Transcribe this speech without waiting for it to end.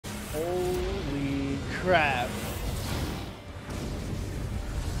crap.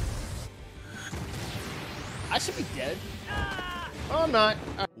 I should be dead. Oh, I'm not.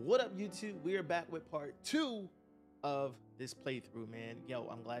 What up, YouTube? We are back with part 2 of this playthrough, man. Yo,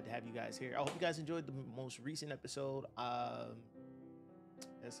 I'm glad to have you guys here. I hope you guys enjoyed the most recent episode.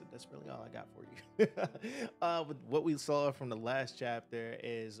 That's really all I got for you. With what we saw from the last chapter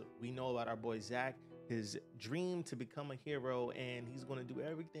is we know about our boy Zach, his dream to become a hero, and he's going to do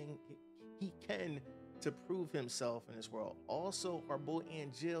everything he can to prove himself in this world. Also, our boy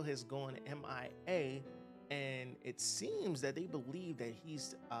Angel has gone MIA, and it seems that they believe that he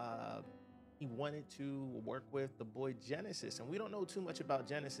wanted to work with the boy Genesis, and we don't know too much about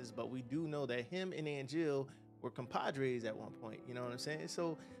Genesis, but we do know that him and Angel were compadres at one point. You know what I'm saying?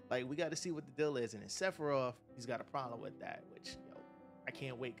 So like, we got to see what the deal is, and in Sephiroth, he's got a problem with that, which, you know, I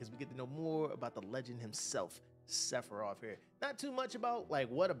can't wait because we get to know more about the legend himself, Sephiroth here. Not too much about like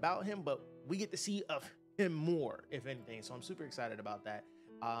what about him, but we get to see of him more, if anything. So I'm super excited about that.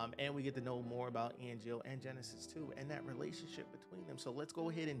 And we get to know more about Angel and Genesis too, and that relationship between them. So let's go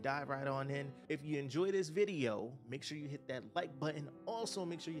ahead and dive right on in. If you enjoy this video, make sure you hit that like button. Also,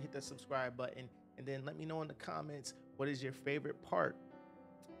 make sure you hit that subscribe button, and then let me know in the comments what is your favorite part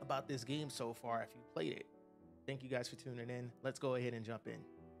about this game so far if you played it. Thank you guys for tuning in. Let's go ahead and jump in.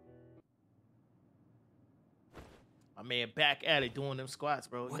 My man back at it doing them squats,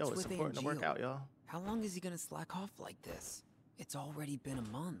 bro. Yo, it's important to work out, y'all. How long is he gonna slack off like this? It's already been a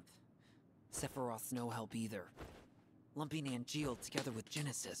month. Sephiroth's no help either. Lumping Angel together with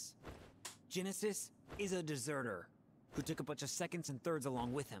Genesis. Genesis is a deserter who took a bunch of seconds and thirds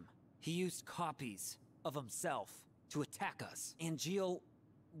along with him. He used copies of himself to attack us. Angel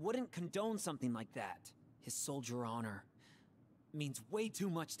wouldn't condone something like that. His soldier honor means way too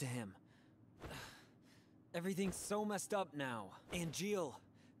much to him. Everything's so messed up now. Angel,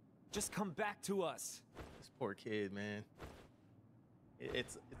 just come back to us. This poor kid, man.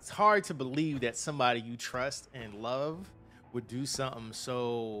 It's hard to believe that somebody you trust and love would do something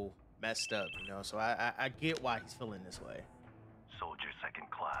so messed up, you know? So I get why he's feeling this way. Soldier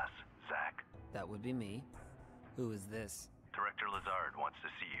second class, Zach. That would be me. Who is this? Director Lazard wants to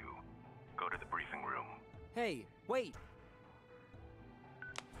see you. Go to the briefing room. Hey, wait!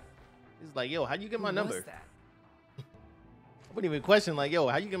 He's like, yo, how'd you get my Who number? was that? I wouldn't even question, like, yo,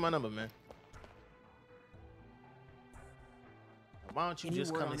 how you get my number, man? Why don't you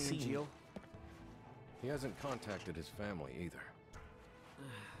just come and see me? He hasn't contacted his family either.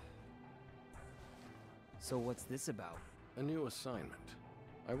 So what's this about? A new assignment.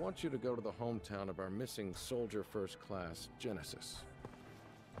 I want you to go to the hometown of our missing soldier first class, Genesis.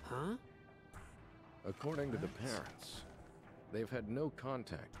 Huh? According to the parents, they've had no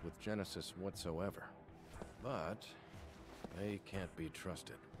contact with Genesis whatsoever. But they can't be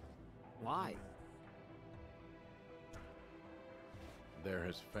trusted. Why? They're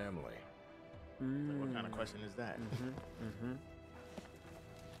his family. What kind of question is that?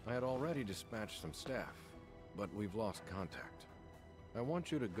 I had already dispatched some staff, but we've lost contact. I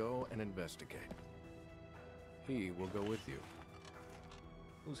want you to go and investigate. He will go with you.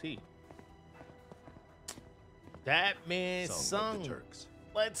 Who's he? That man Sung. Of the Turks.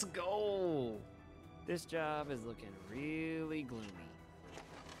 Let's go. This job is looking really gloomy.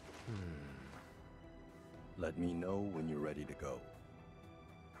 Let me know when you're ready to go.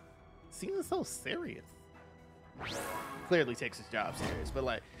 Seems so serious. Clearly takes his job serious, but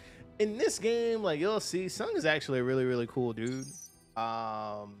like in this game, like you'll see, Sung is actually a really, really cool dude.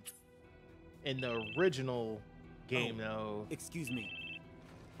 In the original game, though, Excuse me.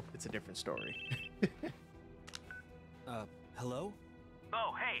 it's a different story. Hello?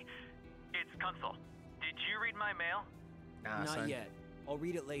 Oh, hey, it's Kunzel. Did you read my mail? Nah, Not son. yet. I'll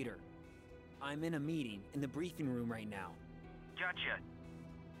read it later. I'm in a meeting in the briefing room right now. Gotcha.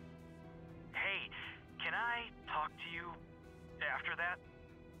 Hey, can I talk to you after that?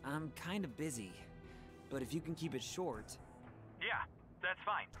 I'm kind of busy, but if you can keep it short. Yeah, that's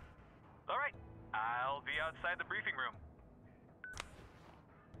fine. All right, I'll be outside the briefing room.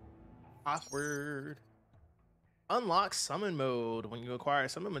 Awkward. Unlock summon mode. When you acquire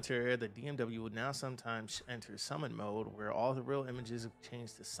summon material, the DMW will now sometimes enter summon mode, where all the real images have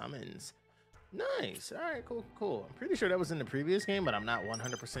changed to summons. Nice. All right, cool, cool. I'm pretty sure that was in the previous game, but I'm not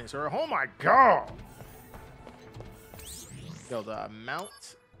 100% sure. Oh my god. Yo, the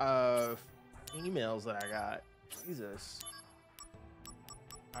amount of emails that I got. Jesus.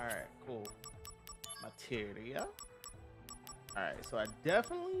 All right, cool. Materia. All right, so I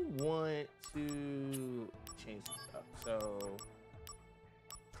definitely want to change this up. So,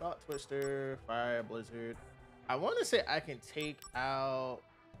 Salt Twister, Fire Blizzard. I want to say I can take out.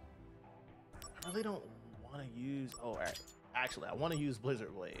 really don't want to use. Oh, all right. Actually, I want to use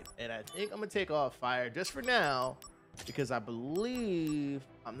Blizzard Blade, and I think I'm gonna take off fire just for now because I believe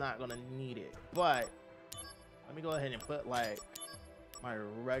I'm not gonna need it. But let me go ahead and put like my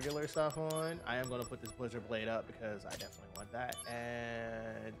regular stuff on. I am gonna put this Blizzard Blade up because I definitely want that,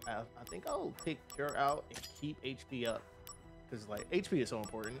 and I think I'll take Cure out and keep HP up because like HP is so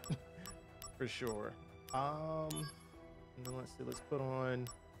important for sure. And then let's see. Let's put on.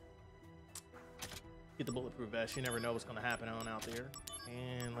 Get the bulletproof vest. You never know what's gonna happen on out there.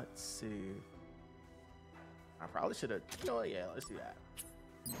 And let's see. I probably should have. You know what? Yeah, let's do that.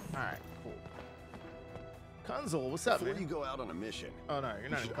 All right, cool. Kunzel, what's up, Before man? you go out on a mission, Oh no, you're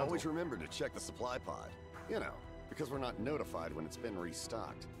not. you in should always Kunzel. remember to check the supply pod. You know, because we're not notified when it's been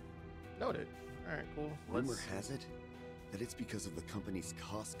restocked. Noted. All right, cool. Rumor has it that it's because of the company's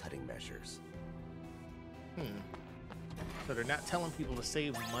cost-cutting measures. So they're not telling people to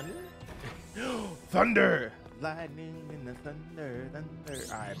save money? Thunder! Lightning in the thunder.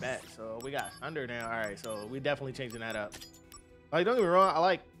 All right, bet. So we got thunder now. All right, so we definitely changing that up. Like, don't get me wrong, I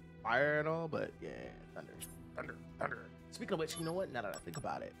like fire and all, but yeah, thunder. Speaking of which, you know what? Now that I think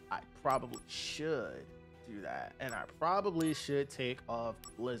about it, I probably should do that, and I probably should take off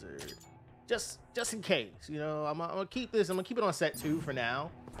Blizzard, just in case. You know, I'm gonna keep this. I'm gonna keep it on set 2 for now,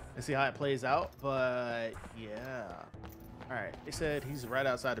 and see how it plays out. But yeah. All right, they said he's right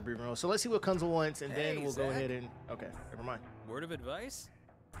outside the briefing room. So let's see what Kunzel wants, and then Hey, we'll go Zach. ahead and... Okay, never mind. Word of advice?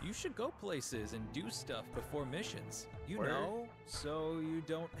 You should go places and do stuff before missions. You Word. know, so you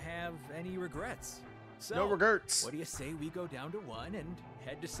don't have any regrets. So, No regrets. what do you say we go down to 1 and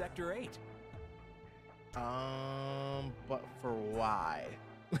head to Sector 8? But for why?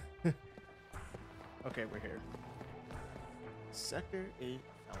 Okay, we're here. Sector 8.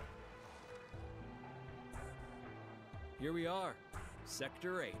 Here we are,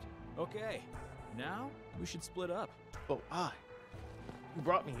 Sector 8. Okay, now we should split up. But why? You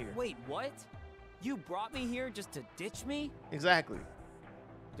brought me here. Wait, what? You brought me here just to ditch me? Exactly.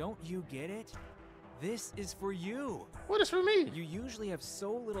 Don't you get it? This is for you. What is for me? You usually have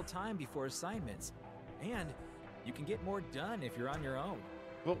so little time before assignments, and you can get more done if you're on your own.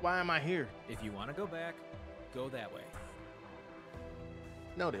 But why am I here? If you want to go back, go that way.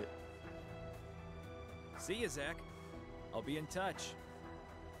 Noted. See ya, Zach. I'll be in touch.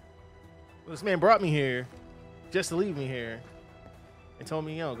 Well, this man brought me here just to leave me here and told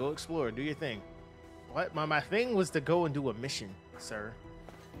me, yo, go explore, do your thing. What? My thing was to go and do a mission, sir.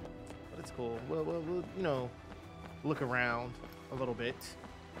 But it's cool. We'll you know, look around a little bit.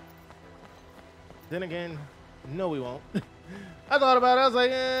 Then again, no, we won't. I thought about it. I was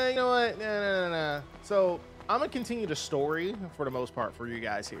like, you know what? Nah. So I'm going to continue the story for the most part for you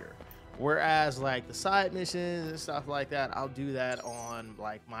guys here. Whereas like the side missions and stuff like that, I'll do that on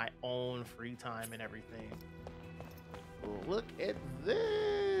like my own free time and everything. Look at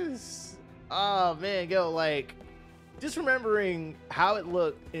this. Oh man, yo, like just remembering how it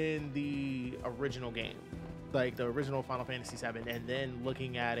looked in the original game, like the original Final Fantasy VII, and then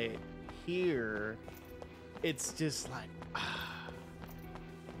looking at it here, it's just like,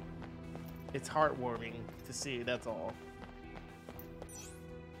 it's heartwarming to see, that's all.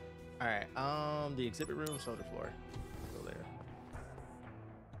 All right, the exhibit room, soda floor. Go there.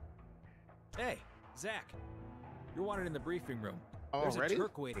 Hey, Zach. You're wanted in the briefing room. There's Already? a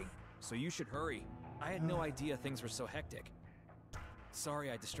Turk waiting, so you should hurry. I had no idea things were so hectic.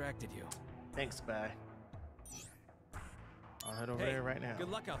 Sorry I distracted you. Thanks, bye. I'll head over Hey, there right now. good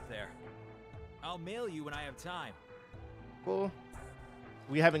luck out there. I'll mail you when I have time. Cool.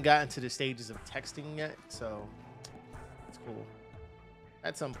 We haven't gotten to the stages of texting yet, so it's cool.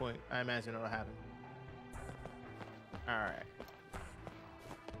 At some point, I imagine it'll happen. All right.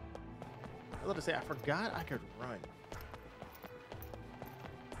 I was about to say, I forgot I could run.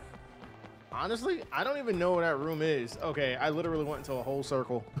 Honestly, I don't even know where that room is. Okay, I literally went into a whole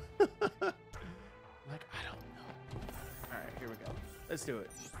circle. Like, I don't know. All right, here we go. Let's do it.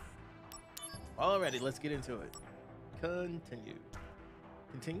 Alrighty, let's get into it. Continue.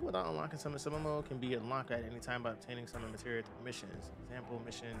 Continue without unlocking summon. Summon mode can be unlocked at any time by obtaining summon material through missions. Example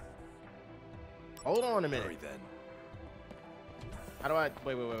mission. Hold on a minute. Hurry then. How do I?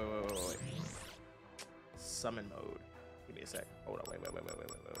 Wait. Summon mode. Give me a sec. Hold on. Wait.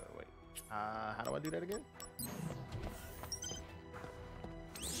 How do I do that again?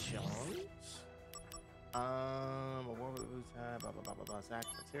 Jones. War with boots. Blah. Zach,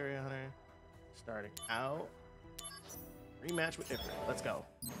 materia hunter. Starting out. Rematch with different. Let's go.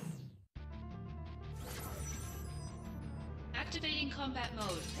 Activating combat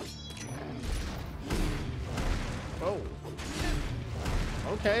mode. Oh.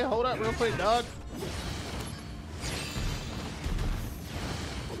 Okay, hold up real quick, dog.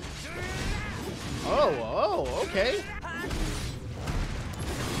 Oh, okay.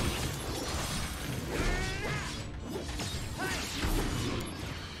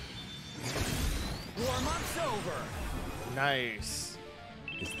 Warm-up's over. Nice.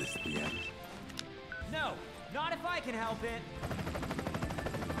 Is this the end? No, not if I can help it.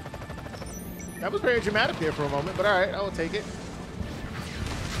 That was very dramatic there for a moment, but all right, I will take it.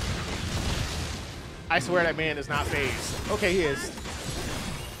 I swear that man is not phased. Okay, he is.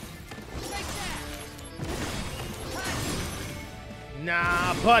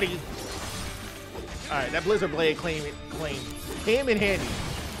 Nah, buddy. All right, that Blizzard Blade came in handy.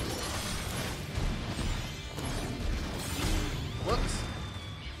 Whoops.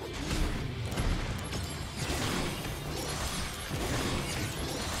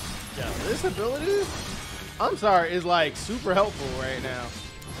 Yeah, this ability, I'm sorry, is like super helpful right now.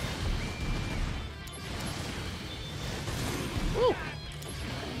 Woo.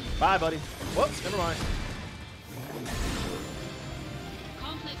 Bye, buddy. Whoops, never mind.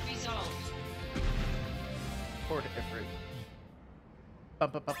 Conflict resolved. Poor Ifrit.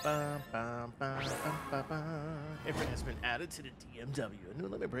 Ifrit has been added to the DMW. A new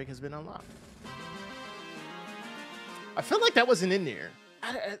limit break has been unlocked. I feel like that wasn't in there.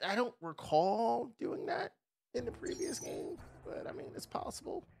 I don't recall doing that in the previous game, but I mean, it's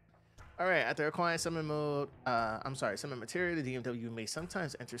possible. All right, after acquiring summon mode, summon material, the DMW may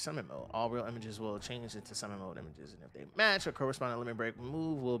sometimes enter summon mode. All real images will change into summon mode images, and if they match a corresponding limit break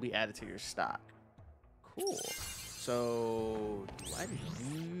move will be added to your stock. Cool. So, do I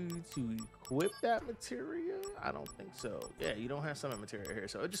need to equip that materia? I don't think so. Yeah, you don't have summon materia here,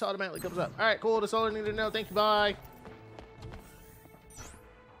 so it just automatically comes up. All right, cool. That's all I need to know. Thank you. Bye.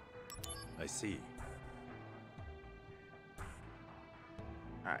 I see.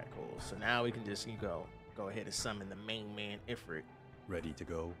 All right, cool. So now we can just go ahead and summon the main man, Ifrit. Ready to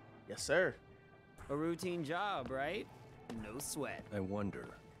go? Yes, sir. A routine job, right? No sweat. I wonder.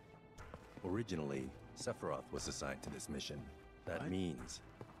 Originally, Sephiroth was assigned to this mission. That What? means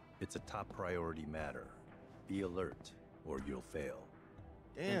it's a top priority matter. Be alert, or you'll fail.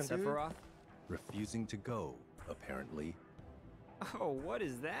 Damn, And dude. Sephiroth? Refusing to go, apparently. Oh, what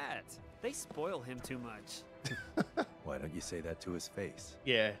is that? They spoil him too much. Why don't you say that to his face?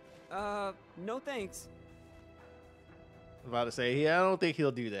 Yeah, No thanks. I was about to say, yeah, I don't think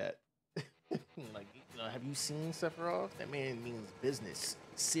he'll do that. Like, you know, have you seen Sephiroth? That man means business,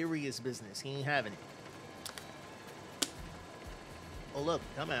 serious business. He ain't having it. Oh look,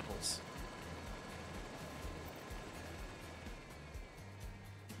 gum apples.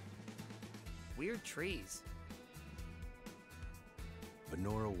 Weird trees.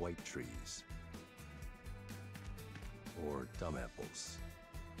 Benora white trees. Or dumb apples.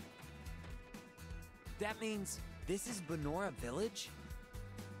 That means this is Benora Village?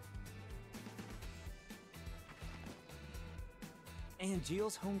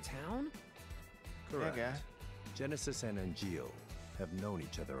 Angeal's hometown? Correct. guy. Genesis and Angeal have known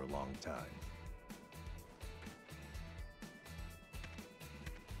each other a long time.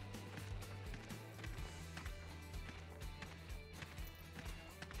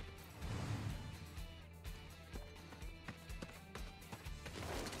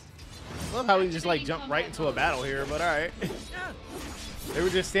 I love how we just like jumped right into a battle here, but all right. They were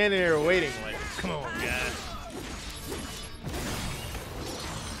just standing there waiting, like, come on, guys.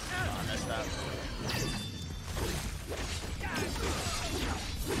 Oh, that's not.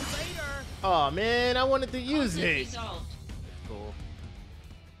 Oh man, I wanted to use Conflict it. resolved. Cool.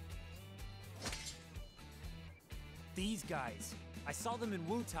 These guys. I saw them in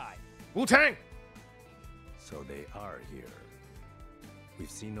Wutai. Wu-Tang. So they are here. We've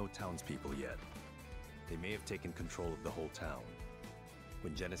seen no townspeople yet. They may have taken control of the whole town.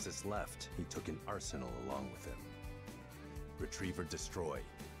 When Genesis left, he took an arsenal along with him. Retrieve or destroy.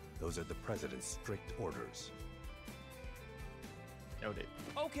 Those are the President's strict orders. Noted.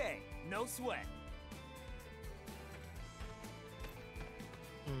 Okay, no sweat.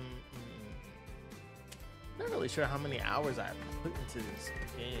 Not really sure how many hours I put into this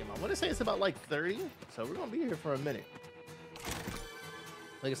game. I want to say it's about like 30, so we're gonna be here for a minute.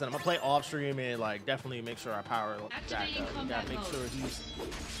 Like I said, I'm gonna play off stream and like definitely make sure I power Jack Activating up. We combat gotta make mode. sure he's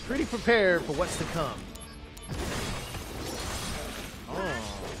pretty prepared for what's to come. Oh,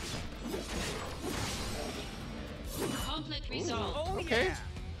 Conflict resolved. Oh, okay. yeah.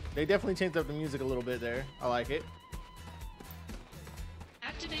 They definitely changed up the music a little bit there. I like it.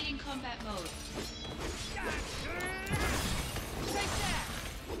 Activating combat mode. Take that.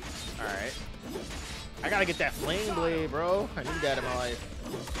 All right. I gotta get that flame blade, bro. I need that in my life.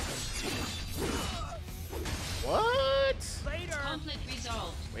 What? Conflict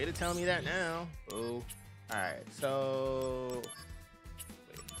resolved. Way to tell me that now. Oh. Alright, so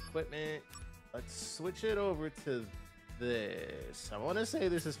wait, equipment. Let's switch it over to this. I want to say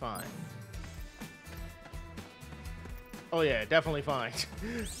this is fine. Oh yeah, definitely fine.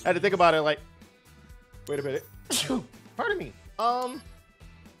 I had to think about it like, wait a minute. Pardon me. I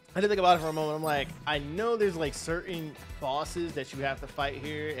had to think about it for a moment. I'm like, I know there's like certain bosses that you have to fight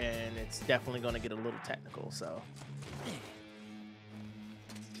here, and it's definitely going to get a little technical, so.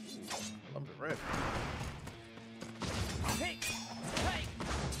 Love the riff.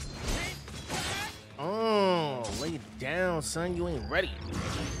 Oh, lay down, son. You ain't ready.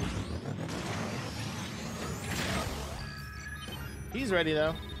 He's ready,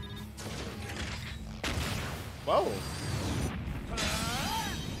 though. Whoa.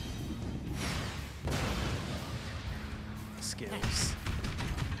 Skills.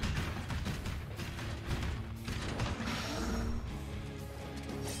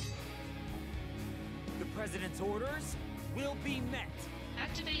 The President's orders will be met.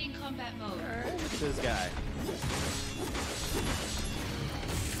 Activating combat mode. Alright, look at this guy.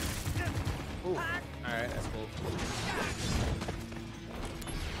 Ooh. Alright, that's cool.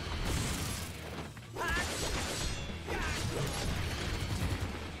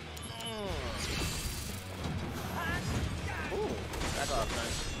 Ooh, that's off,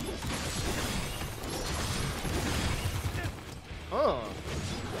 man. Oh.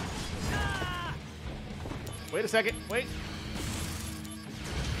 Wait a second. Wait.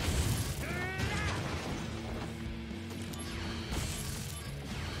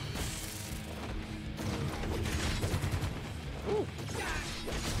 Ooh.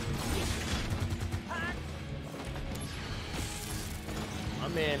 My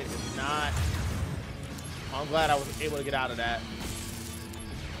man is not. I'm glad I was able to get out of that.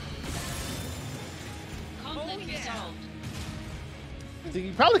 Conflict resolved. So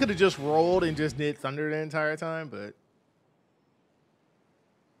you probably could have just rolled and just did thunder the entire time, but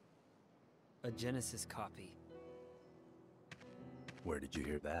A Genesis copy. Where did you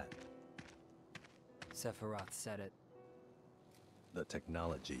hear that? Sephiroth said it. The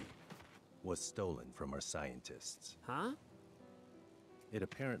technology was stolen from our scientists. Huh? It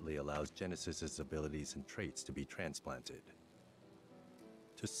apparently allows Genesis's abilities and traits to be transplanted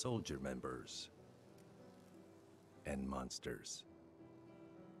to soldier members and monsters.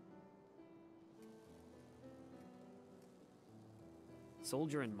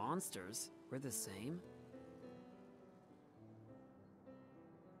 Soldier and monsters? We're the same?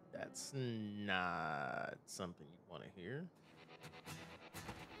 that's not something you want to hear.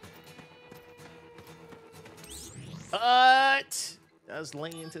 But does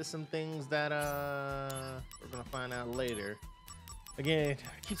lay into some things that we're gonna find out later. Again,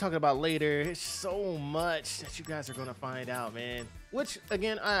 I keep talking about later. It's so much that you guys are gonna find out, man. Which,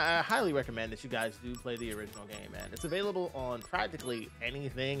 again, I highly recommend that you guys do play the original game, man. It's available on practically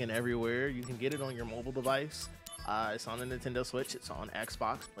anything and everywhere. You can get it on your mobile device. It's on the Nintendo Switch. It's on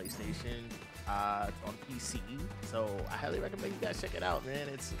Xbox, PlayStation. It's on PC. So I highly recommend you guys check it out, man.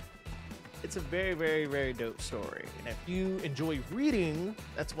 It's a very, very, very dope story. And if you enjoy reading,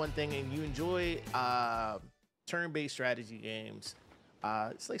 that's one thing, and you enjoy turn-based strategy games,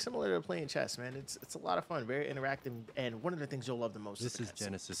 it's like similar to playing chess, man. It's a lot of fun, very interactive, and one of the things you'll love the most. This is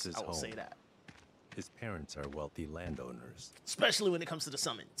Genesis's I will home. say that. His parents are wealthy landowners. Especially when it comes to the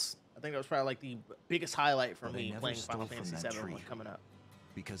summons. I think that was probably like the biggest highlight for Well, they me never playing Final stole from Fantasy that 7 tree. when coming up.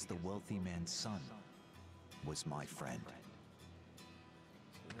 Because the wealthy man's son was my friend.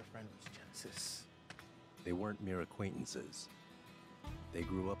 Your friend was Genesis. They weren't mere acquaintances. They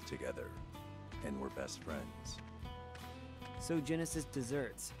grew up together and were best friends. So Genesis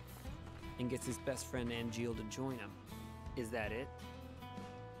deserts and gets his best friend Angeal to join him. Is that it?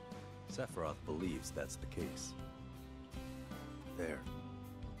 Sephiroth believes that's the case. There.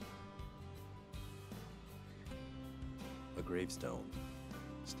 A gravestone,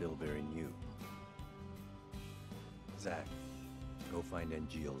 still very new. Zack, go find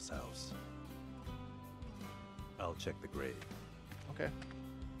Angeal's house. I'll check the grave. Okay.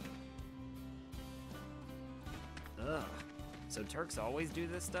 Ugh. So Turks always do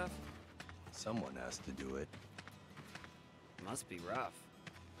this stuff? Someone has to do it. Must be rough.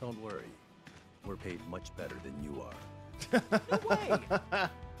 Don't worry. We're paid much better than you are. No way!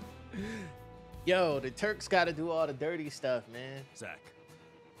 Yo, the Turks got to do all the dirty stuff, man. Zack,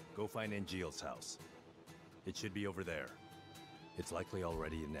 go find Angeal's house. It should be over there. It's likely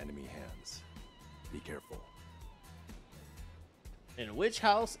already in enemy hands. Be careful. And which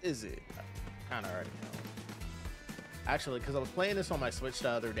house is it? kind of already know. Actually, because I was playing this on my Switch the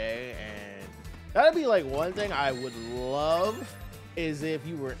other day, and that'd be like one thing I would love is if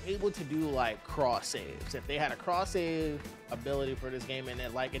you were able to do like cross saves. If they had a cross save ability for this game, and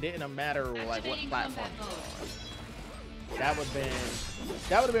it like it didn't matter like what platform you're on. That would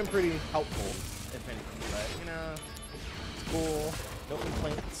have been pretty helpful, if anything. But you know, it's cool. No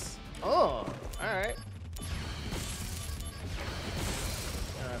complaints. Oh, all right.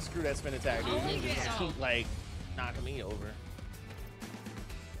 Screw that spin attack, dude. You just keep like knocking me over.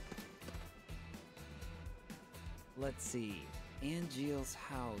 Let's see. Angeal's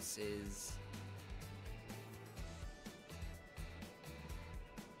house is...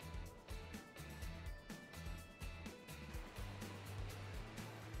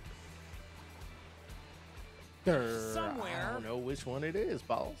 somewhere. I don't know which one it is,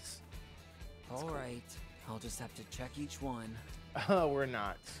 boss. All right. I'll just have to check each one. We're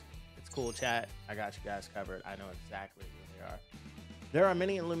not. It's cool, chat. I got you guys covered. I know exactly where they are. There are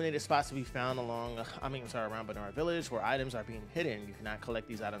many illuminated spots to be found around Bernard Village where items are being hidden. You cannot collect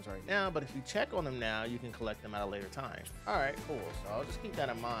these items right now, but if you check on them now, you can collect them at a later time. All right, cool. So I'll just keep that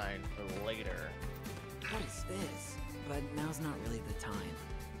in mind for later. What is this? But now's not really the time.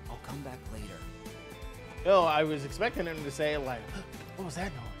 I'll come back later. Yo, I was expecting him to say like, what was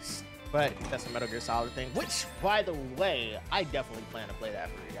that noise? But that's a Metal Gear Solid thing, which, by the way, I definitely plan to play that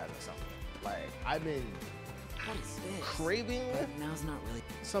for you guys or something. Like, I've been craving now's not really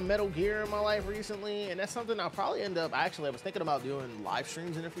some Metal Gear in my life recently, and that's something I'll probably end up, actually, I was thinking about doing live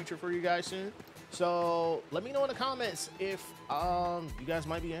streams in the future for you guys soon. So let me know in the comments if you guys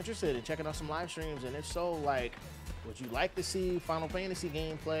might be interested in checking out some live streams, and if so, like, would you like to see Final Fantasy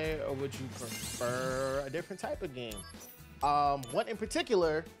gameplay, or would you prefer a different type of game? One in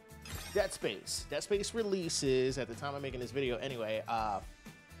particular, Dead Space. Dead Space releases, at the time I'm making this video anyway,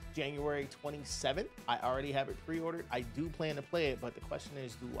 January 27th. I already have it pre-ordered. I do plan to play it, but the question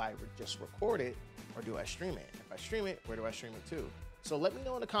is, do I just record it or do I stream it? If I stream it, where do I stream it to? So let me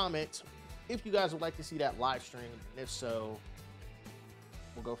know in the comments if you guys would like to see that live stream, and if so,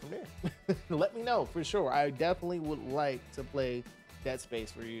 we'll go from there. Let me know for sure. I definitely would like to play Dead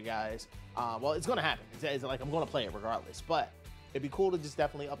Space for you guys. Well, it's gonna happen. It's like I'm gonna play it regardless, but it'd be cool to just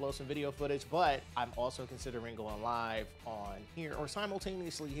definitely upload some video footage. But I'm also considering going live on here or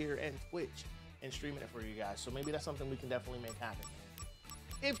simultaneously here and Twitch and streaming it for you guys. So maybe that's something we can definitely make happen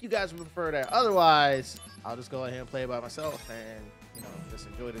if you guys would prefer that. Otherwise, I'll just go ahead and play it by myself and, you know, just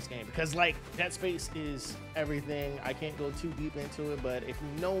enjoy this game, because like Dead Space is everything. I can't go too deep into it, but if you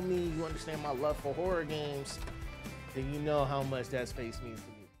know me, you understand my love for horror games, then you know how much Dead Space means to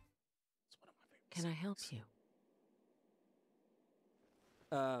me. It's one of my favorites. Can I help you?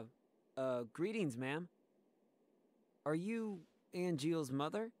 Greetings, ma'am. Are you Angeal's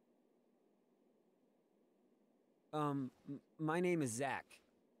mother? My name is Zach.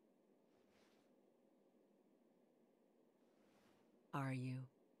 Are you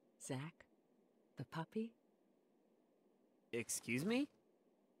Zach, the puppy? Excuse me?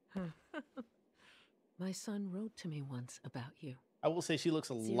 My son wrote to me once about you. I will say she looks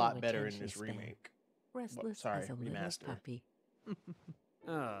a Zero lot better in attention this span. remake. Restless Sorry, as a little remaster. puppy.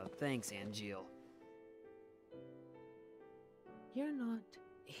 Oh, thanks, Angeel. You're not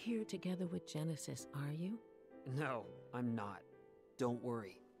here together with Genesis, are you? No, I'm not. Don't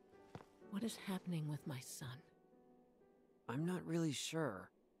worry. What is happening with my son? I'm not really sure.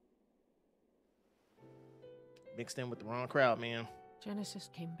 Mixed in with the wrong crowd, man. Genesis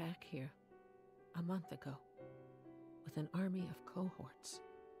came back here a month ago with an army of cohorts.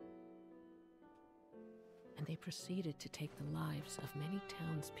 And they proceeded to take the lives of many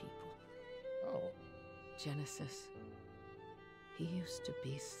townspeople. Oh. Genesis, he used to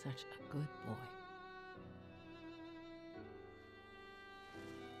be such a good boy.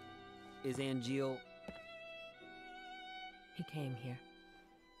 Is Angeel... He came here,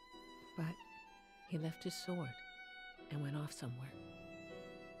 but he left his sword and went off somewhere.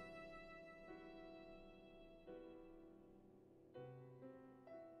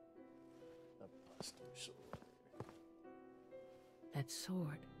 The Buster Sword. That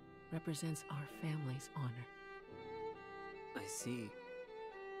sword represents our family's honor. I see.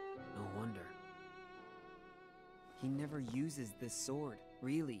 No wonder. He never uses this sword,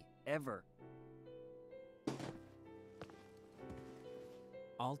 really, ever.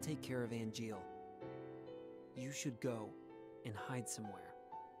 I'll take care of Angeel. You should go and hide somewhere.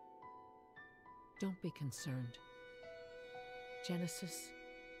 Don't be concerned. Genesis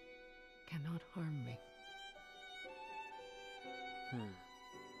cannot harm me.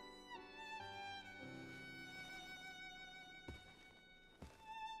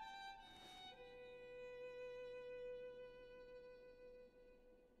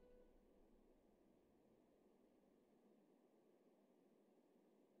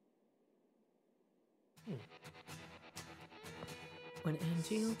 When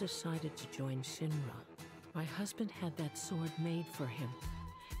Angeal decided to join Shinra, my husband had that sword made for him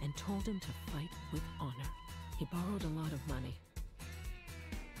and told him to fight with honor. He borrowed a lot of money,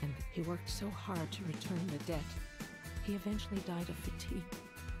 and he worked so hard to return the debt. He eventually died of fatigue.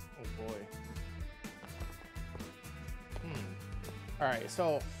 Oh boy. All right,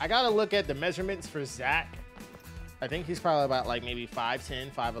 so I gotta look at the measurements for Zach. I think he's probably about like maybe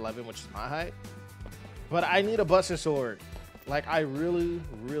 5'10", 5'11", which is my height. But I need a Buster Sword. Like, I really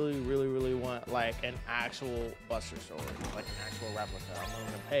want like an actual Buster Sword, like an actual replica. I'm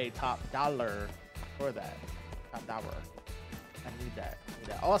willing to pay top dollar for that. Top dollar. I need that.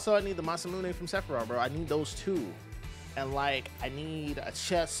 Also, I need the Masamune from Sephiroth, bro. I need those two. And like, I need a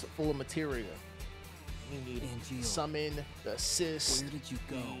chest full of materia. You need Angeal, summon, the assist, where did you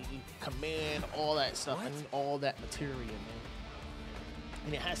go? the command, all that stuff. What? I need all that materia, man.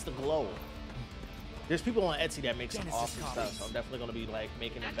 And it has to glow. There's people on Etsy that make some Genesis awesome copies. stuff, so I'm definitely gonna be like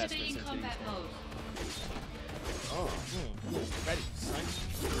making investments Activating into combat these mode. things. Oh, ready, son.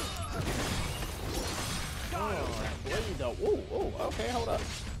 Oh, that blade though. Ooh, okay, hold up.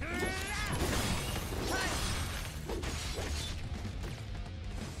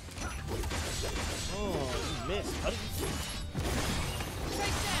 Oh, you missed, buddy.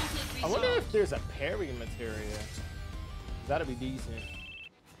 I wonder if there's a parry materia. That'd be decent.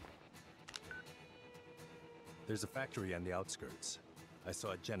 There's a factory on the outskirts. I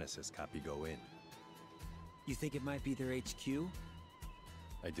saw a Genesis copy go in. You think it might be their HQ?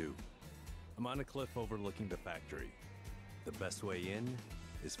 I do. I'm on a cliff overlooking the factory. The best way in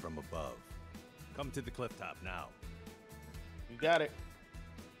is from above. Come to the cliff top now. You got it.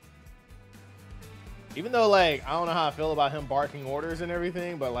 Even though, like, I don't know how I feel about him barking orders and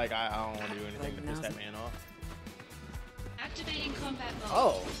everything, but like, I don't want to do anything to piss that man off. Activating combat mode.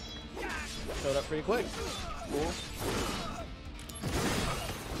 Oh, showed up pretty quick. Cool.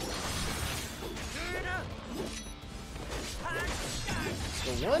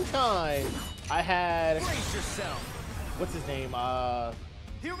 The one time I had, Brace yourself. what's his name?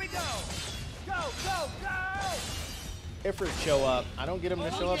 Here we go. Go, go, go. Ifrit show up. I don't get him to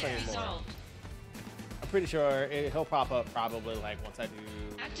show up Conflict anymore. resolved. I'm pretty sure he'll pop up probably like once I do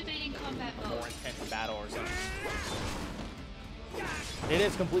Activating combat a more mode. intense battle or something. It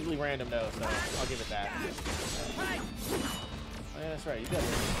is completely random though, so I'll give it that. Oh yeah, that's right. You got it.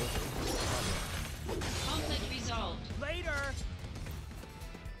 Conflict resolved. Later.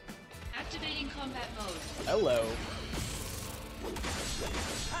 Activating combat mode. Hello.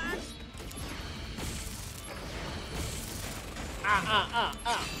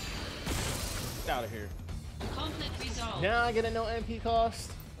 Get out of here. Conflict resolved. Now I get a no MP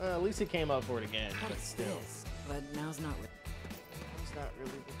cost. At least it came up for it again. What But is still, this? But now's not. it's not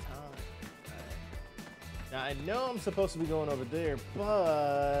really the time. Alright. Now I know I'm supposed to be going over there,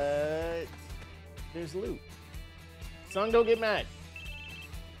 but there's loot. Son, don't get mad.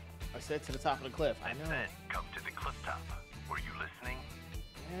 I said to the top of the cliff. I know. Then come to the cliff top. Were you listening?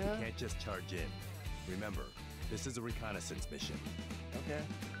 Yeah. You can't just charge in. Remember, this is a reconnaissance mission. Okay.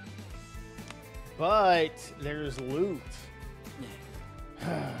 But there's loot.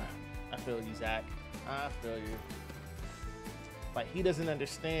 I feel you, Zach. I feel you. Like, he doesn't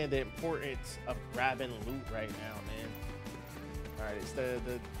understand the importance of grabbing loot right now, man. All right, it's the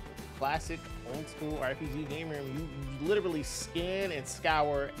classic old school RPG game room. You literally scan and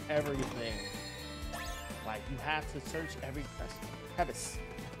scour everything. Like, you have to search every crevice.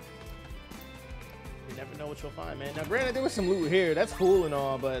 You never know what you'll find, man. Now, granted, there was some loot here. That's cool and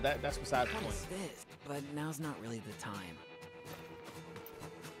all, but that's beside the What point. is this? But now's not really the time.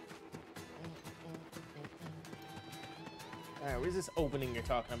 All right, where's this opening you're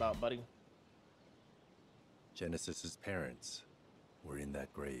talking about, buddy? Genesis's parents were in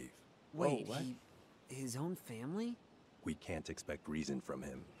that grave. Wait, what? his own family? We can't expect reason from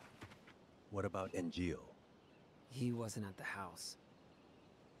him. What about Angeal? He wasn't at the house.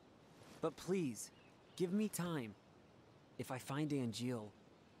 But please, give me time. If I find Angeal,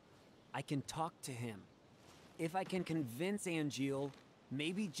 I can talk to him. If I can convince Angeal,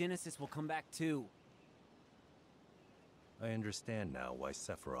 maybe Genesis will come back too. I understand now why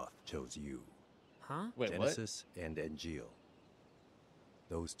Sephiroth chose you. Huh? Wait, Genesis and Angeal.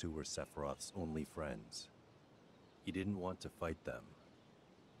 Those two were Sephiroth's only friends. He didn't want to fight them.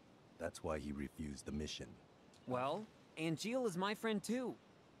 That's why he refused the mission. Well, Angeal is my friend too.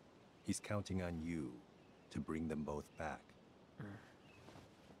 He's counting on you to bring them both back.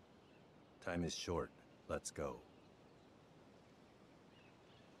 Time is short. Let's go.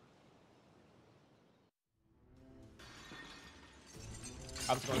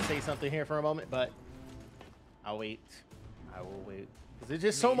 I was going to say something here for a moment, but I'll wait. I will wait. Cause there's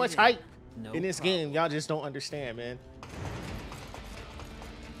just so much hype in this game. Y'all just don't understand, man.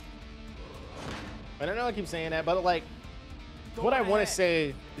 And I know I keep saying that, but like, what I want to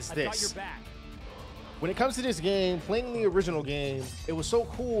say is this. When it comes to this game, playing the original game, it was so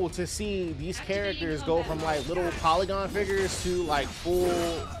cool to see these characters go from like little polygon figures to like full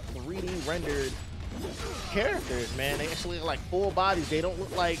 3D rendered characters, man. They actually look like full bodies. They don't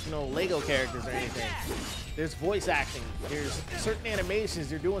look like, you know, Lego characters or anything. There's voice acting. There's certain animations.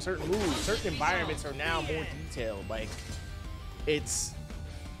 They're doing certain moves. Certain environments are now more detailed. Like, it's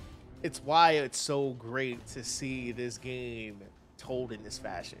why it's so great to see this game told in this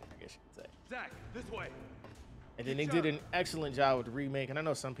fashion, I guess you could say. Zach, this way. And then they did an excellent job with the remake. And I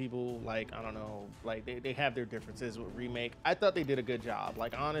know some people, like, I don't know, like, they have their differences with remake. I thought they did a good job.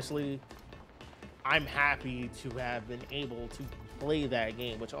 Like, honestly, I'm happy to have been able to play that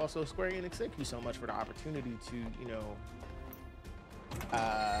game, which also Square Enix, thank you so much for the opportunity to, you know,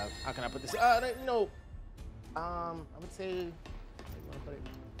 how can I put this? You know, I would say,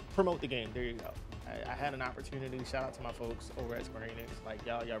 promote the game. There you go. I had an opportunity. Shout out to my folks over at Square Enix. Like,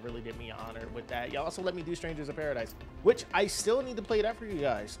 y'all really did me an honor with that. Y'all also let me do Strangers of Paradise, which I still need to play that for you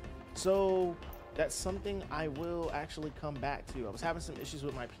guys. So that's something I will actually come back to. I was having some issues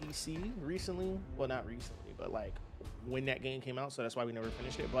with my PC recently. Well, not recently, but like when that game came out. So that's why we never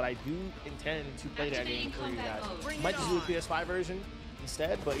finished it. But I do intend to play that game for you guys. Might just do the PS5 version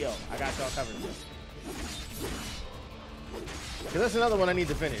instead. But yo, I got y'all covered. Because that's another one I need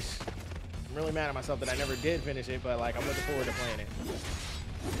to finish. I'm really mad at myself that I never did finish it, but like I'm looking forward to playing it.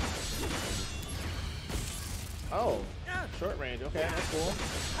 Oh, short range. Okay, that's cool.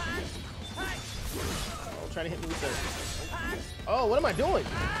 Oh, trying to hit me with the... Oh, what am I doing?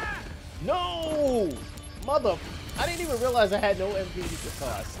 No! Mother... I didn't even realize I had no MP to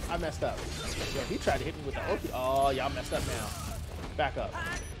toss. I messed up. Yo, he tried to hit me with the OP. Oh, y'all messed up now. Back up.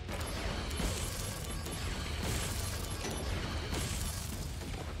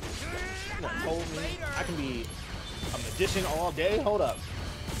 Told me I can be a magician all day. Hold up.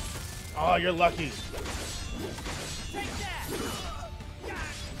 Oh, you're lucky.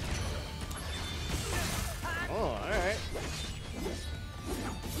 Oh, all right.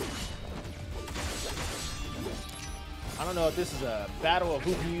 I don't know if this is a battle of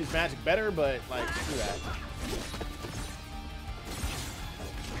who can use magic better, but like, screw that.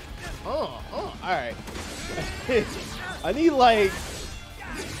 Oh, all right. I need like.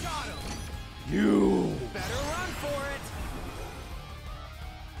 You better run for it.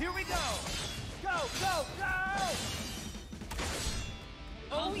 Here we go. Go, go, go.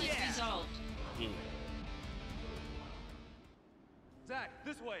 Oh, yeah. Resolved. Yeah. Zach,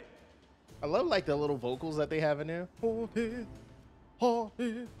 this way. I love like the little vocals that they have in there. Hold it, hold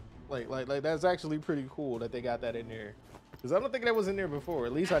it. Like that's actually pretty cool that they got that in there. Because I don't think that was in there before.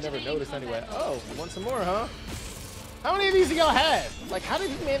 At least I never noticed anyway. Oh, you want some more, huh? How many of these do y'all have? Like, how did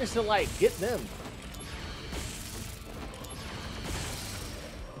he manage to, like, get them?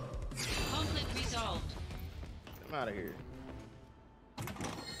 Conflict resolved. I'm out of here.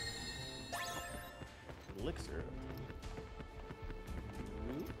 Elixir.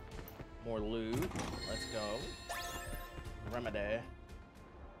 Loot. More loot. Let's go. Remedy.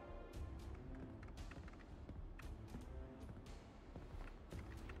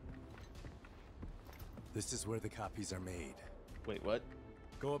 This is where the copies are made. Wait, what?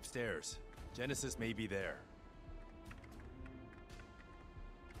 Go upstairs. Genesis may be there.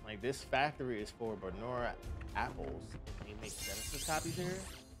 Like, this factory is for Bonora apples. And they make Genesis copies here?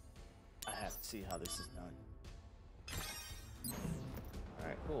 I have to see how this is done.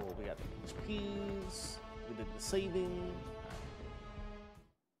 Alright, cool. We got the HPs. We did the saving.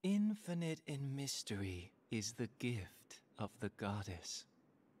 Infinite in mystery is the gift of the goddess.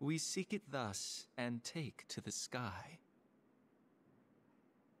 We seek it thus and take to the sky.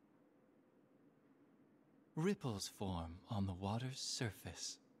 Ripples form on the water's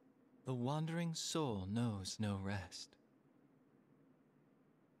surface. The wandering soul knows no rest.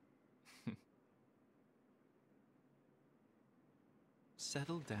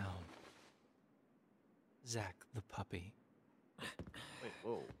 Settle down. Zack the puppy. Wait,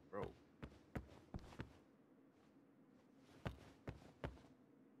 whoa, bro.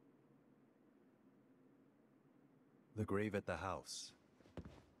 The grave at the house.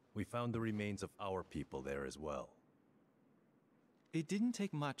 We found the remains of our people there as well. It didn't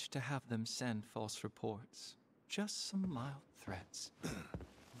take much to have them send false reports. Just some mild threats.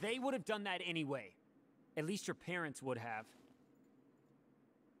 They would have done that anyway. At least your parents would have.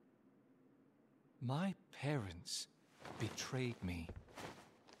 My parents betrayed me.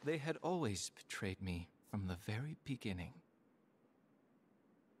 They had always betrayed me from the very beginning.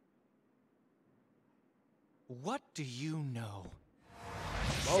 What do you know?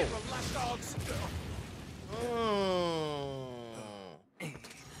 Oh. Dogs.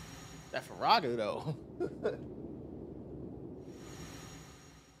 That Farrago though.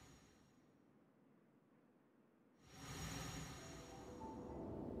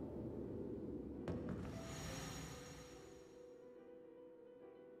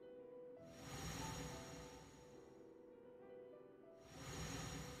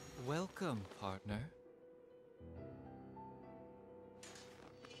 Welcome, partner.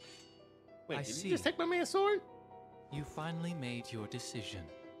 Wait, I did see. you just take my man's sword? You finally made your decision.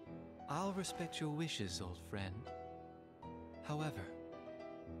 I'll respect your wishes, old friend. However,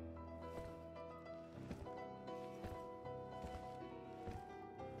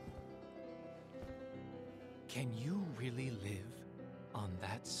 can you really live on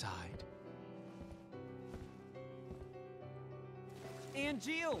that side?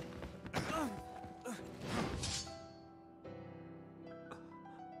 Angeal!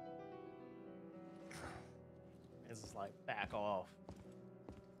 This is like back off.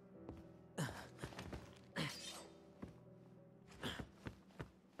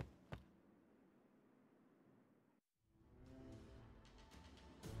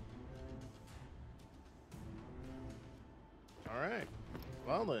 All right.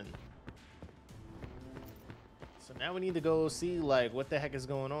 Well then. So now we need to go see like what the heck is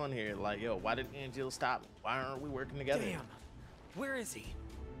going on here. Like, yo, why did Angeal stop? Why aren't we working together? Damn! Where is he?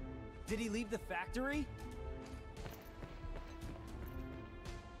 Did he leave the factory?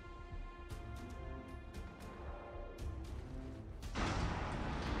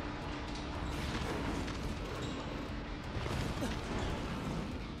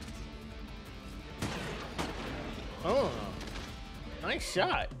 Oh, nice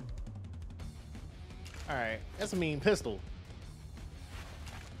shot. All right, that's a mean pistol.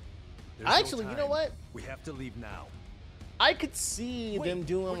 Actually, you know what? We have to leave now. I could see Wait, them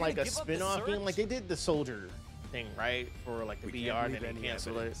doing we're like gonna a give up the spin-off game, search? like they did the soldier thing, right? For like the We can't VR and leave then they any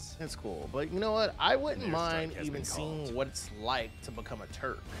canceled it. evidence. That's cool. But you know what? I wouldn't An airstrike mind has even been seeing called. what it's like to become a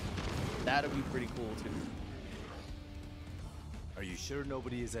Turk. That'd be pretty cool too. Are you sure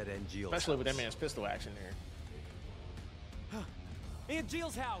nobody is at Angeal's Especially with that house? man's pistol action there.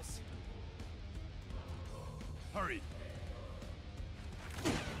 Angeal's house! Hurry!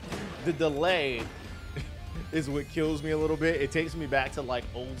 The delay is what kills me a little bit. It takes me back to like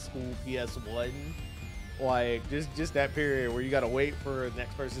old school PS1. Like just that period where you gotta wait for the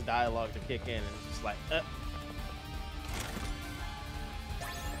next person's dialogue to kick in and it's just like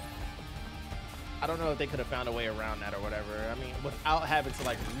I don't know if they could have found a way around that or whatever. I mean, without having to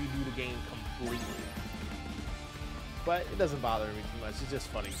like redo the game completely. But it doesn't bother me too much. It's just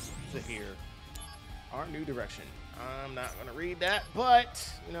funny to hear. Our new direction. I'm not gonna read that, but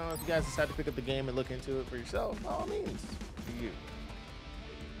you know, if you guys decide to pick up the game and look into it for yourself, by all means, do you.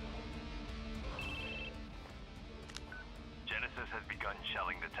 Genesis has begun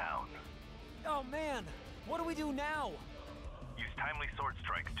shelling the town. Oh man! What do we do now? Use timely sword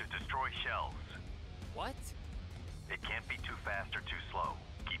strikes to destroy shells. What? It can't be too fast or too slow.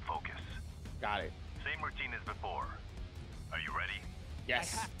 Keep focus. Got it. Same routine as before. Are you ready?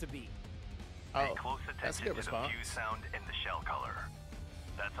 Yes. I have to be. Pay Oh, close that's a attention good to response. the fuse sound and the shell color.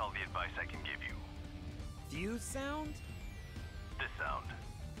 That's all the advice I can give you. Fuse sound? This sound.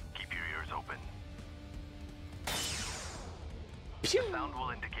 Keep your ears open. Pew! The sound will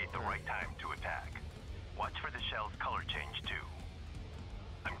indicate the right time to attack. Watch for the shell's color change too.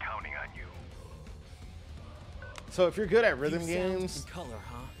 I'm counting on you. So if you're good at rhythm Fuse sound games, and color,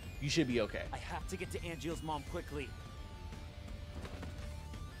 huh? you should be okay. I have to get to Angeal's mom quickly.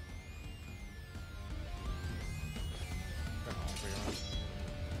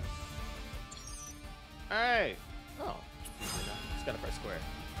 All right. Oh, just gotta press square.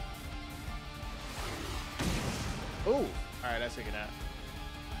 Ooh. All right, that's taking that.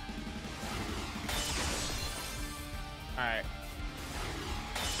 All right.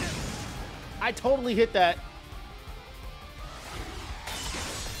 I totally hit that.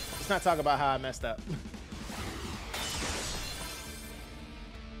 Let's not talk about how I messed up.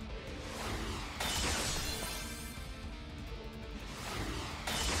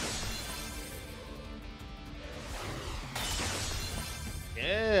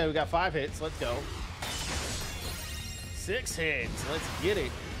 Yeah, we got 5 hits. Let's go. 6 hits. Let's get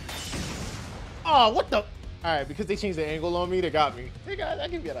it. Oh, what the? All right, because they changed the angle on me, they got me. They got. I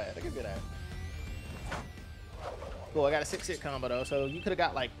give you that. I give you that. Cool. I got a 6-hit combo though, so you could have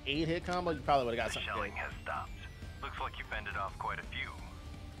got like 8-hit combo. You probably would have got The something shelling good. has stopped. Looks like you fended off quite a few.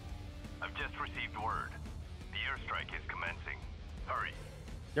 I've just received word. The airstrike is commencing. Hurry.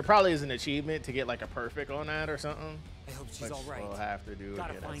 There probably is an achievement to get like a perfect on that or something. I hope she's which all right. We'll have to do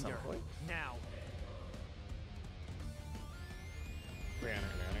Gotta again at find some her point. now.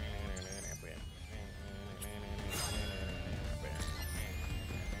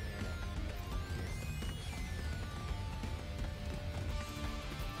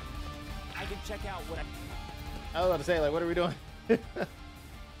 I can check out what I was about to say, like, what are we doing?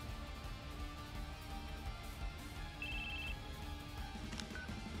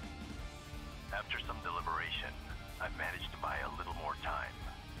 After some deliberation, I've managed to buy a little more time.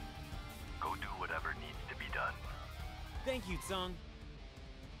 Go do whatever needs to be done. Thank you, Tsung.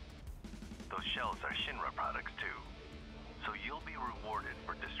 Those shells are Shinra products too, so you'll be rewarded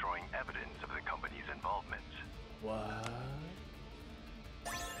for destroying evidence of the company's involvement. What?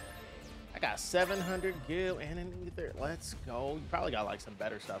 I got 700 gil and an ether. Let's go. You probably got like some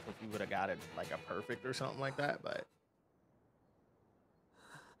better stuff if you would have got it like a perfect or something like that, but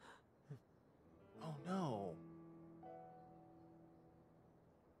oh no.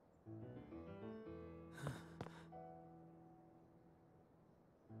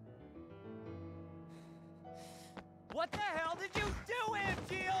 What the hell did you do,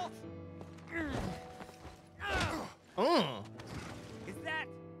 Angeal?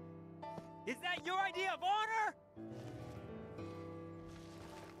 Is that your idea of honor?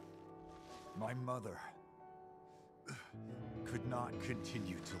 My mother could not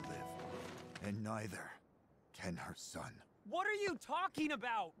continue to live, and neither can her son. What are you talking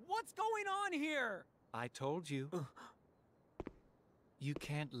about? What's going on here? I told you. You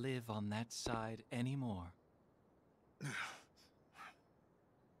can't live on that side anymore.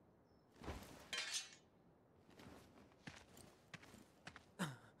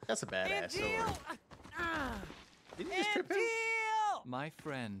 That's a badass sword. Did you just trip him? My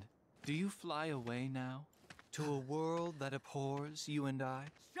friend, do you fly away now? To a world that abhors you and I?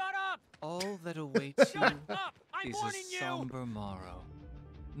 Shut up! All that awaits you Shut up! I'm is warning a you! somber morrow,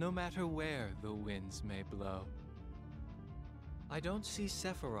 no matter where the winds may blow. I don't see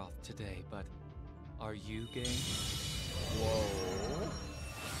Sephiroth today, but are you game? Whoa.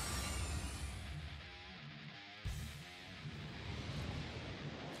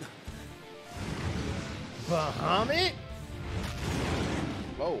 Bahamut?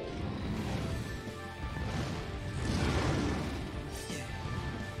 Whoa.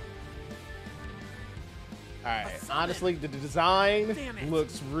 Alright, honestly, the design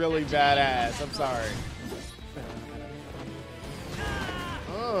looks really badass. I'm sorry.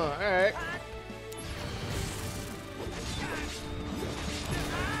 Oh, alright.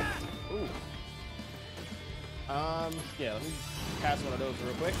 Ooh. Yeah, let me cast one of those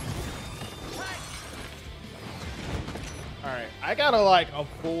real quick. Alright, I gotta, like,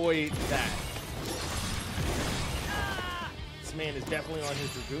 avoid that. This man is definitely on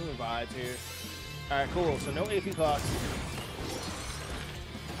his Dragoon vibes here. Alright, cool. So no AP clocks.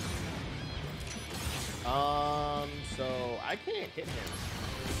 So I can't hit him.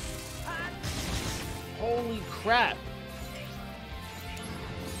 Holy crap.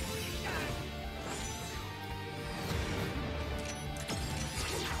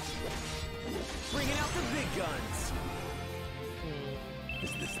 Bringing out the big guns.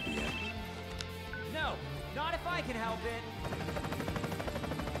 Is this the end? No, not if I can help it.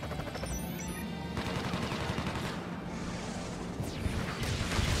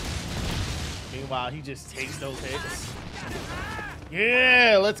 Meanwhile, he just takes those hits.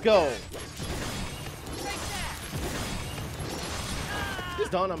 Yeah, let's go.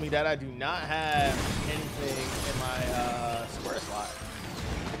 Just dawned on me that I do not have anything in my square slot.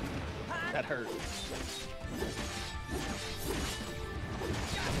 That hurt.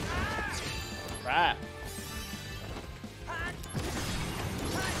 Right.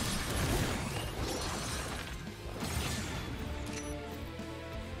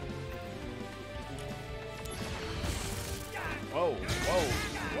 Whoa,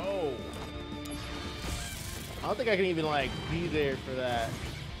 whoa, whoa. I don't think I can even, like, be there for that.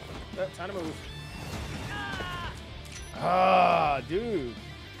 Oh, time to move. Ah, dude.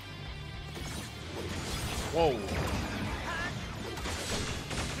 Whoa.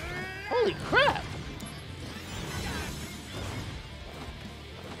 Holy crap.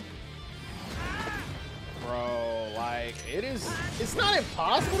 Bro, like, it's not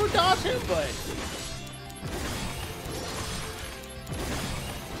impossible to dodge him, but...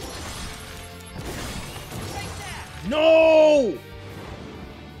 No!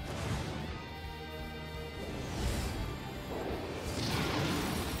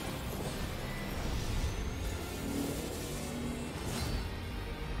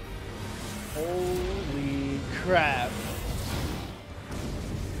 crap.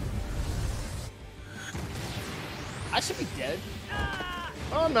 I should be dead.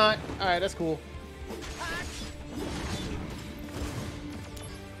 Oh, I'm not. All right, that's cool.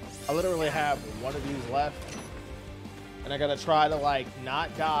 I literally have one of these left. And I gotta try to, like,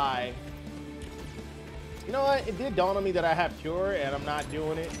 not die. You know what? It did dawn on me that I have Cure, and I'm not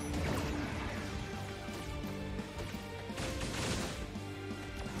doing it.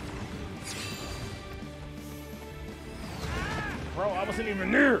 Bro, I wasn't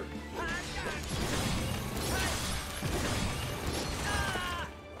even near.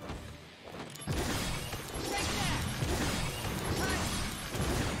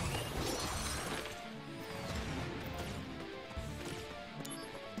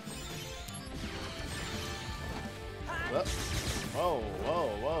 Whoa, whoa,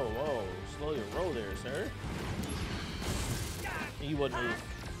 whoa, whoa. Slow your roll there, sir. You wouldn't move.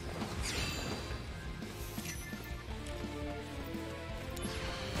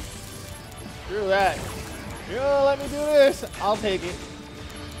 Screw that. Yo, let me do this. I'll take it.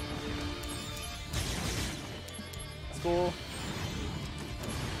 That's cool.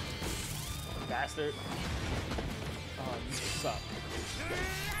 Bastard. Oh, you suck.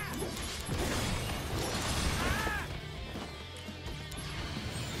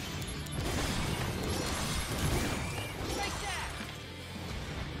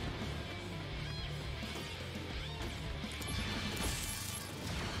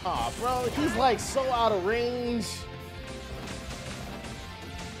 Aw, bro, he's like so out of range.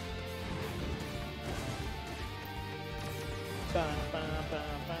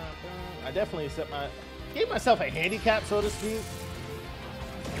 I definitely gave myself a handicap, so to speak.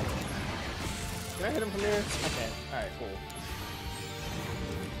 Can I hit him from there? Okay, alright, cool.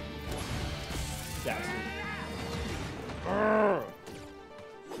 That's it.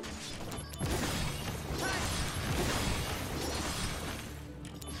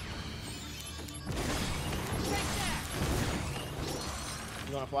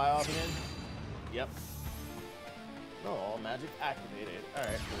 You wanna fly off again? Yep. No, all magic activated.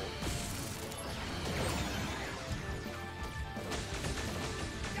 Alright, cool.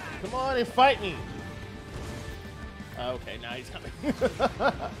 Come on and fight me! Okay, now he's coming.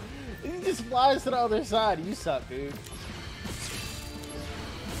 He just flies to the other side. You suck, dude.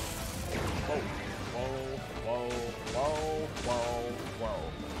 Whoa, whoa, whoa, whoa, whoa, whoa.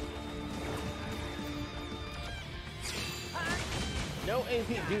 No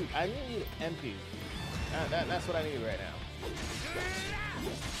MP, dude. I need MP. That's what I need right now.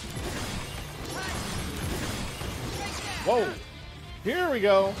 Whoa! Here we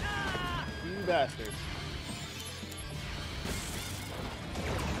go. You bastard.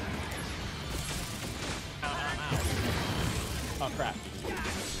 Ow, ow, ow. Oh crap!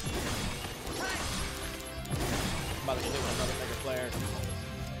 I'm about to get hit with another mega flare.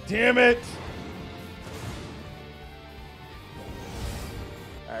 Damn it!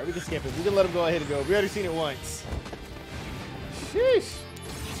 Alright, we can skip it. We can let him go ahead and go. We already seen it once. Sheesh.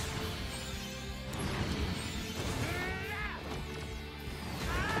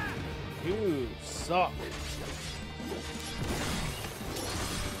 You suck.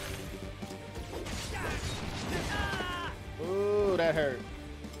 Ooh, that hurt.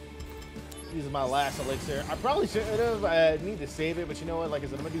 Using my last elixir. I probably shouldn't have. I need to save it, but you know what? Like I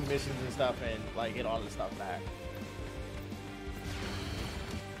said, I'm gonna do missions and stuff and like get all this stuff back.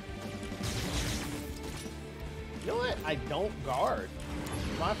 You know what? I don't guard.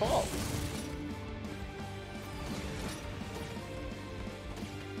 It's my fault.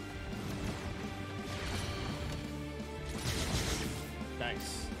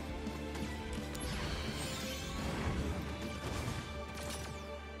 Nice.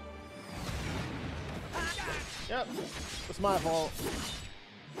 Yep. It's my fault.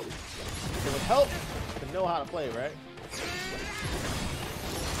 It would help to know how to play, right?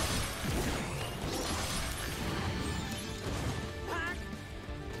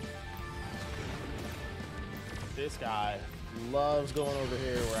 This guy loves going over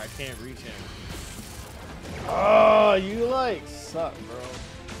here where I can't reach him. Oh, you like suck, bro.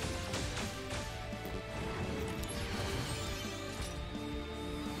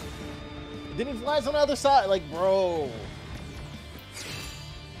 Then he flies on the other side, like, bro.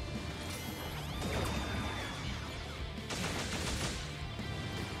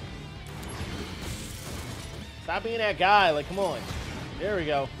 Stop being that guy, like, come on. There we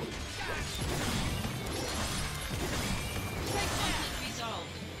go.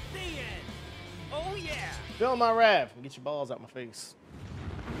 Oh yeah! Fill my raft and get your balls out my face.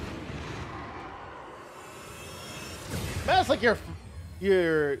 Man, it's like your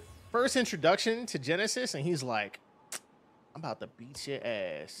first introduction to Genesis, and he's like, I'm about to beat your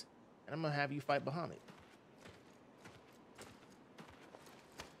ass, and I'm gonna have you fight Bahamut.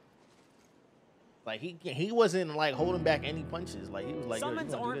 Like he wasn't like holding back any punches. Like he was like,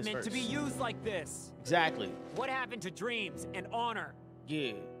 summons aren't meant to be used like this. Exactly. What happened to dreams and honor?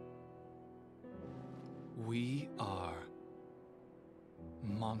 Yeah. We are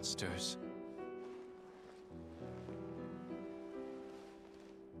monsters.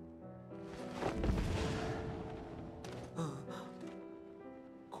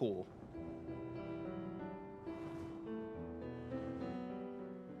 Cool.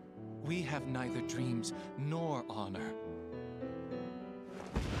 We have neither dreams nor honor.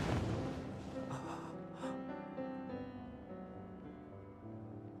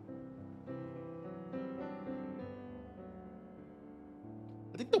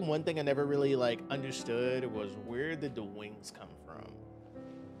 I think the one thing I never really like understood was where did the wings come from?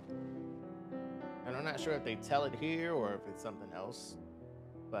 And I'm not sure if they tell it here or if it's something else,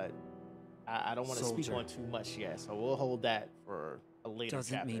 but I don't want to speak on too much yet, so we'll hold that for a later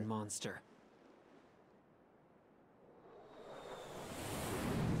Doesn't chapter. mean monster.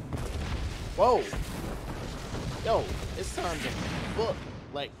 Whoa. Yo, it's time to book.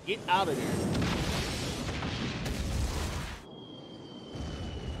 Like, get out of there.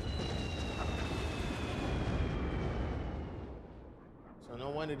 So no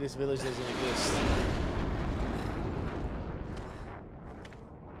wonder this village doesn't exist.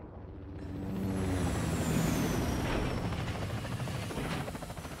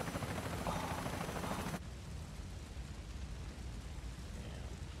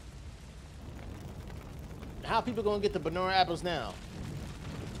 How people gonna get the banana apples now?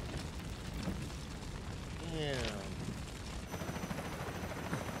 Damn.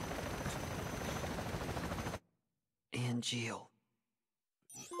 Angeal.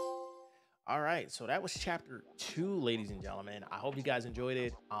 All right, so that was chapter 2, ladies and gentlemen. I hope you guys enjoyed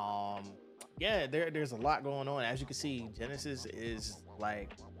it. Yeah, there's a lot going on. As you can see, Genesis is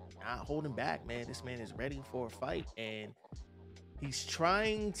like not holding back, man. This man is ready for a fight, and he's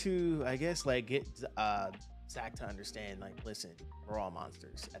trying to, I guess, like get Zack to understand, like, listen, we're all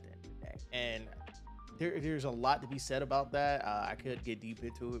monsters at the end of the day. And there's a lot to be said about that. I could get deep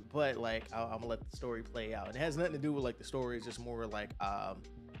into it, but like I'm gonna let the story play out. It has nothing to do with like the story. It's just more like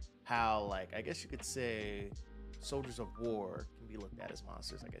how, like, I guess you could say soldiers of war can be looked at as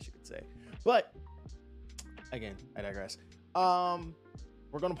monsters, I guess you could say. But again, I digress.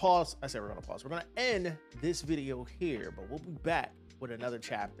 We're gonna pause. I said we're gonna pause. We're gonna end this video here, but we'll be back with another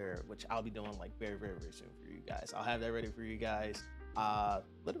chapter, which I'll be doing like very, very, very soon for you guys. I'll have that ready for you guys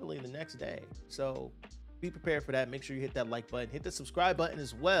literally the next day. So be prepared for that. Make sure you hit that like button, hit the subscribe button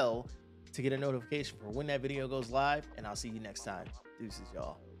as well to get a notification for when that video goes live, and I'll see you next time. Deuces,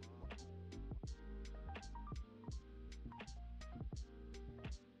 y'all.